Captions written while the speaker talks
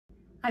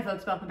Hi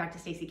folks, welcome back to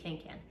Stacey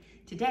Can.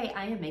 Today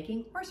I am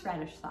making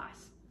horseradish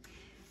sauce.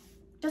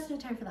 Just in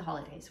time for the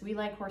holidays. We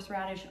like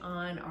horseradish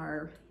on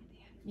our,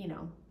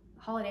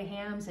 holiday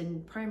hams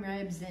and prime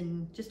ribs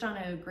and just on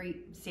a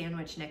great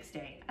sandwich next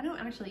day. I don't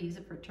actually use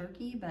it for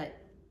turkey, but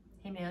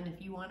hey man, if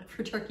you want it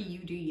for turkey, you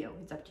do you.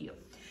 It's up to you.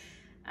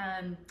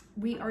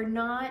 We are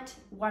not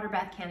water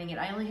bath canning it.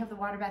 I only have the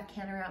water bath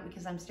canner out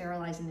because I'm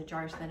sterilizing the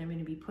jars that I'm going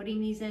to be putting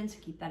these in, so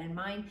keep that in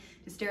mind.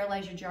 To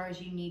sterilize your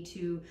jars, you need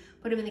to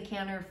put them in the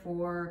canner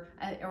for,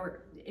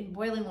 or in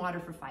boiling water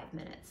for 5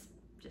 minutes.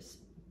 Just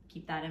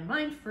keep that in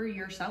mind for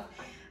yourself.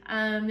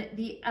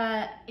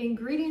 The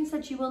ingredients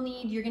that you will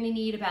need, you're going to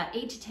need about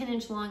 8 to 10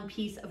 inch long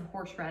piece of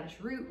horseradish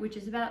root, which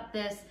is about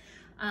this.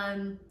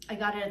 I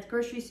got it at the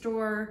grocery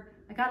store.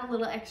 I got a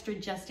little extra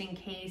just in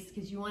case,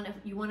 because you want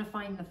to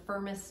find the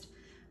firmest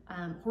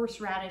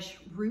horseradish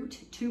root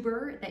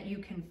tuber that you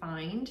can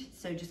find.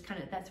 So just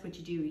kind of, that's what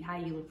you do. How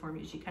you look for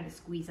them is you kind of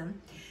squeeze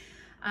them.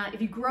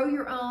 If you grow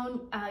your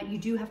own, you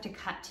do have to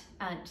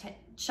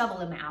shovel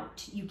them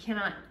out. You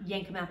cannot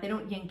yank them out. They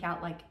don't yank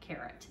out like a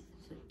carrot.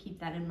 So keep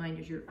that in mind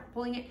as you're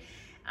pulling it.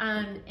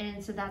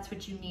 And so that's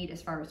what you need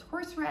as far as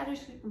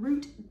horseradish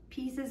root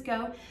pieces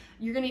go.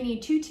 You're going to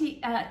need 2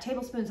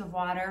 tablespoons of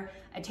water,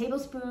 a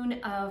tablespoon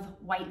of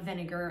white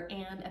vinegar,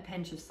 and a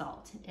pinch of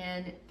salt.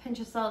 And a pinch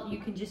of salt, you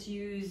can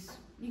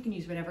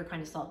use whatever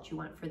kind of salt you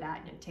want for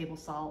that. Table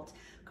salt,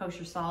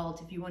 kosher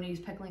salt. If you want to use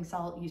pickling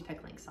salt, use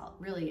pickling salt.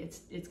 Really,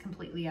 it's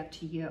completely up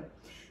to you.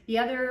 The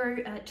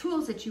other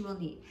tools that you will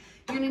need.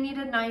 You're going to need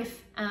a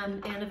knife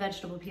and a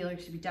vegetable peeler,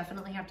 because you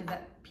definitely have to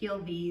peel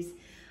these.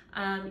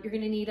 You're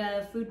going to need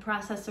a food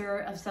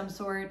processor of some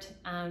sort.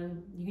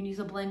 You can use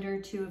a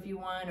blender too if you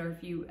want, or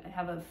if you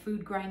have a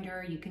food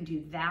grinder, you can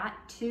do that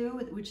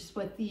too, which is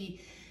what the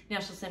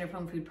National Center for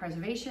Home Food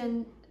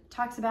Preservation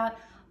talks about.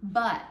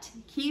 But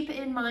keep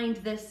in mind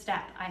this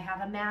step. I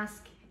have a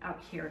mask out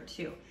here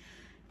too.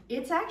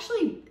 It's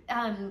actually,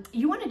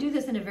 you want to do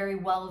this in a very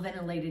well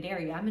ventilated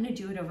area. I'm going to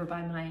do it over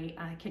by my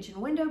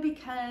kitchen window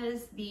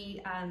because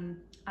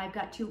I've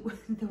got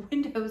the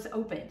windows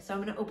open. So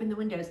I'm going to open the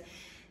windows.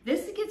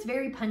 This gets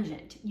very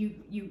pungent.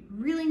 You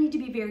really need to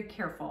be very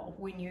careful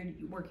when you're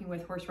working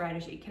with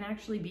horseradish. It can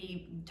actually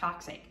be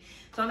toxic.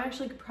 So I'm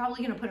actually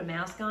probably gonna put a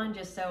mask on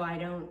just so I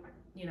don't,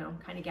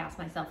 kind of gas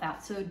myself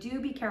out. So do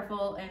be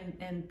careful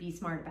and be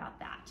smart about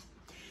that.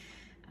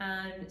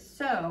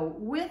 So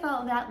with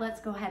all that, let's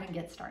go ahead and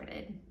get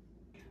started.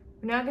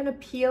 We're now gonna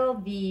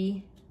peel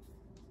the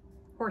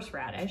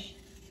horseradish.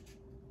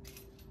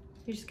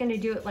 You're just gonna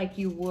do it like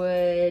you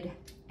would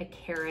a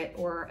carrot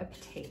or a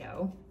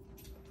potato.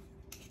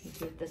 You can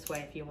do it this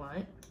way if you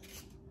want.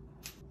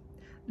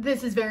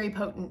 This is very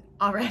potent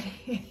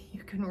already.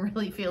 You can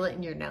really feel it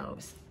in your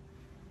nose.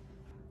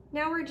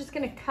 Now we're just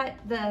gonna cut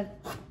the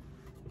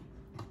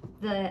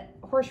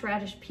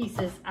horseradish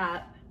pieces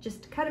up.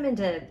 Just cut them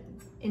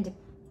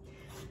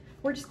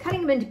we're just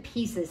cutting them into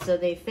pieces so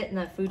they fit in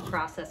the food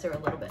processor a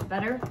little bit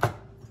better.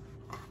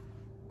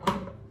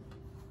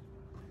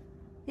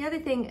 The other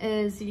thing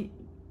is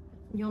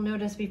you'll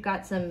notice we've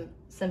got some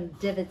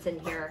divots in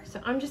here. So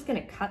I'm just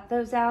gonna cut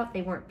those out.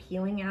 They weren't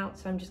peeling out,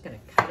 so I'm just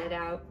gonna cut it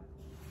out.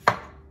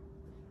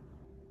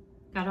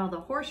 Got all the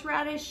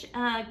horseradish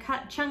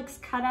chunks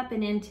cut up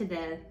and into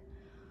the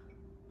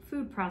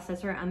food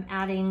processor. I'm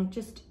adding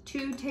just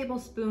 2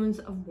 tablespoons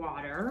of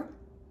water.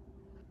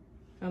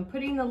 I'm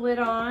putting the lid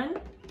on.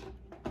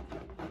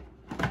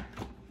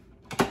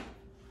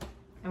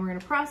 And we're gonna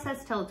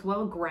process till it's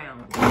well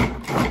ground.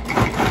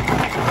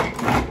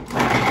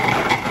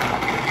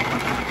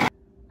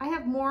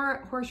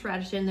 More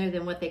horseradish in there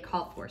than what they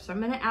call for. So I'm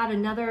going to add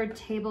another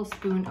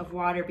tablespoon of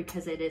water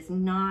because it is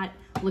not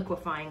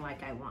liquefying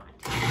like I want.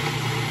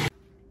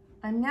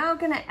 I'm now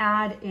going to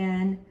add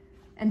in,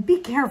 and be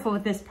careful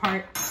with this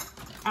part,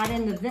 add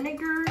in the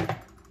vinegar.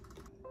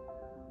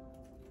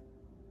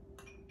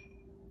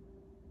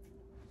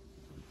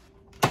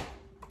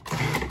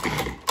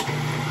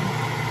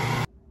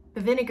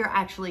 The vinegar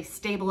actually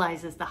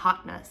stabilizes the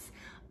hotness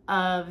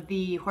of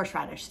the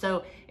horseradish.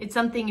 So it's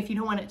something, if you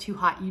don't want it too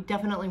hot, you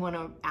definitely want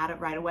to add it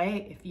right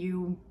away. If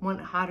you want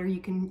it hotter, you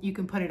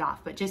can put it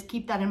off, but just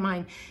keep that in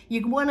mind.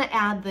 You want to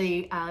add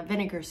the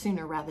vinegar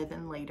sooner rather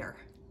than later.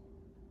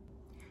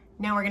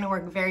 Now we're going to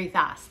work very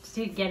fast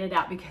to get it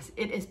out because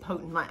it is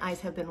potent. My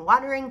eyes have been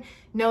watering,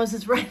 nose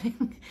is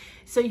running,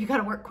 so you got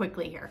to work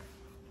quickly here.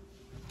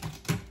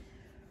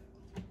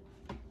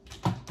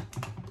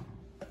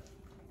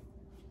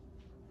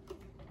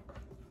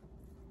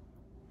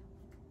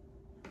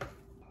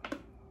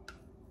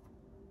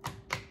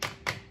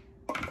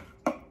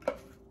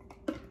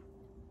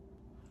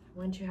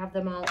 Once you have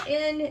them all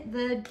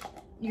in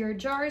your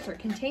jars or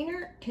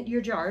container,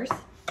 your jars,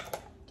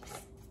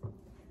 just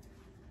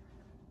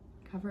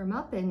cover them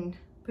up and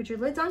put your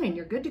lids on and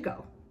you're good to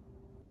go.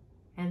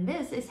 And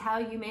this is how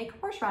you make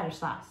horseradish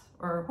sauce,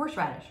 or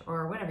horseradish,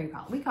 or whatever you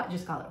call it. We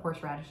just call it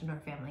horseradish in our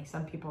family.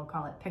 Some people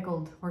call it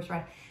pickled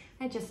horseradish.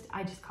 I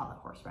just call it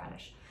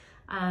horseradish.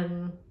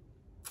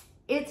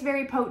 It's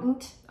very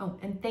potent. Oh,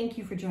 and thank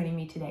you for joining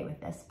me today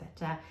with this.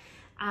 But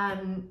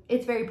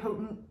It's very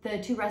potent.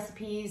 The 2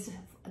 recipes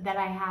that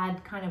I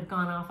had kind of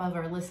gone off of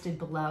are listed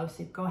below,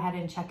 so go ahead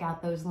and check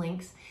out those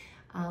links.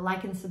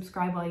 Like and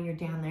subscribe while you're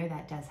down there,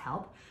 that does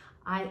help.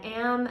 I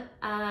am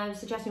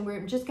suggesting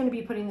we're just going to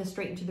be putting this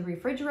straight into the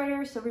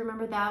refrigerator, so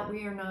remember that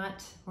we're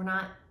not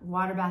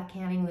water bath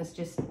canning this.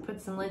 Just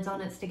put some lids on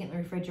it, stick it in the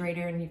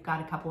refrigerator, and you've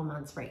got a couple of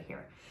months right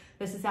here.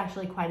 This is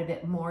actually quite a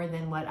bit more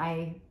than what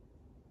I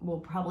will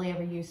probably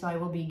ever use, so I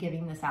will be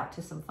giving this out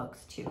to some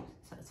folks too.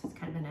 So it's just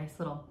kind of a nice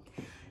little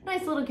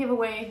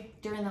giveaway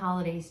during the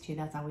holidays too.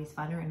 That's always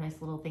fun, or a nice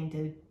little thing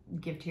to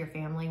give to your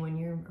family when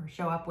you're, or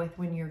show up with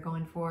when you're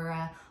going for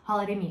a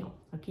holiday meal.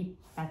 So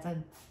that's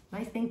a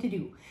nice thing to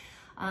do.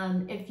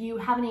 If you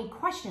have any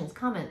questions,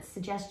 comments,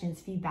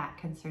 suggestions, feedback,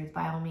 concerns,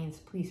 by all means,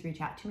 please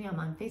reach out to me. I'm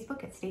on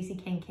Facebook at Stacey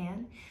Can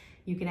Can.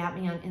 You can at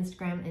me on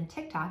Instagram and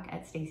TikTok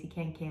at Stacey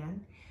Can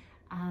Can.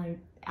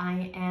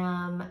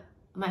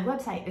 My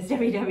website is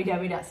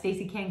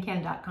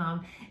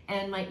www.staceycancan.com,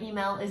 and my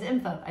email is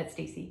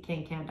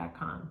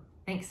info@staceycancan.com.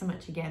 Thanks so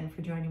much again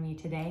for joining me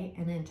today,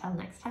 and until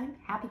next time,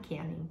 happy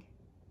canning.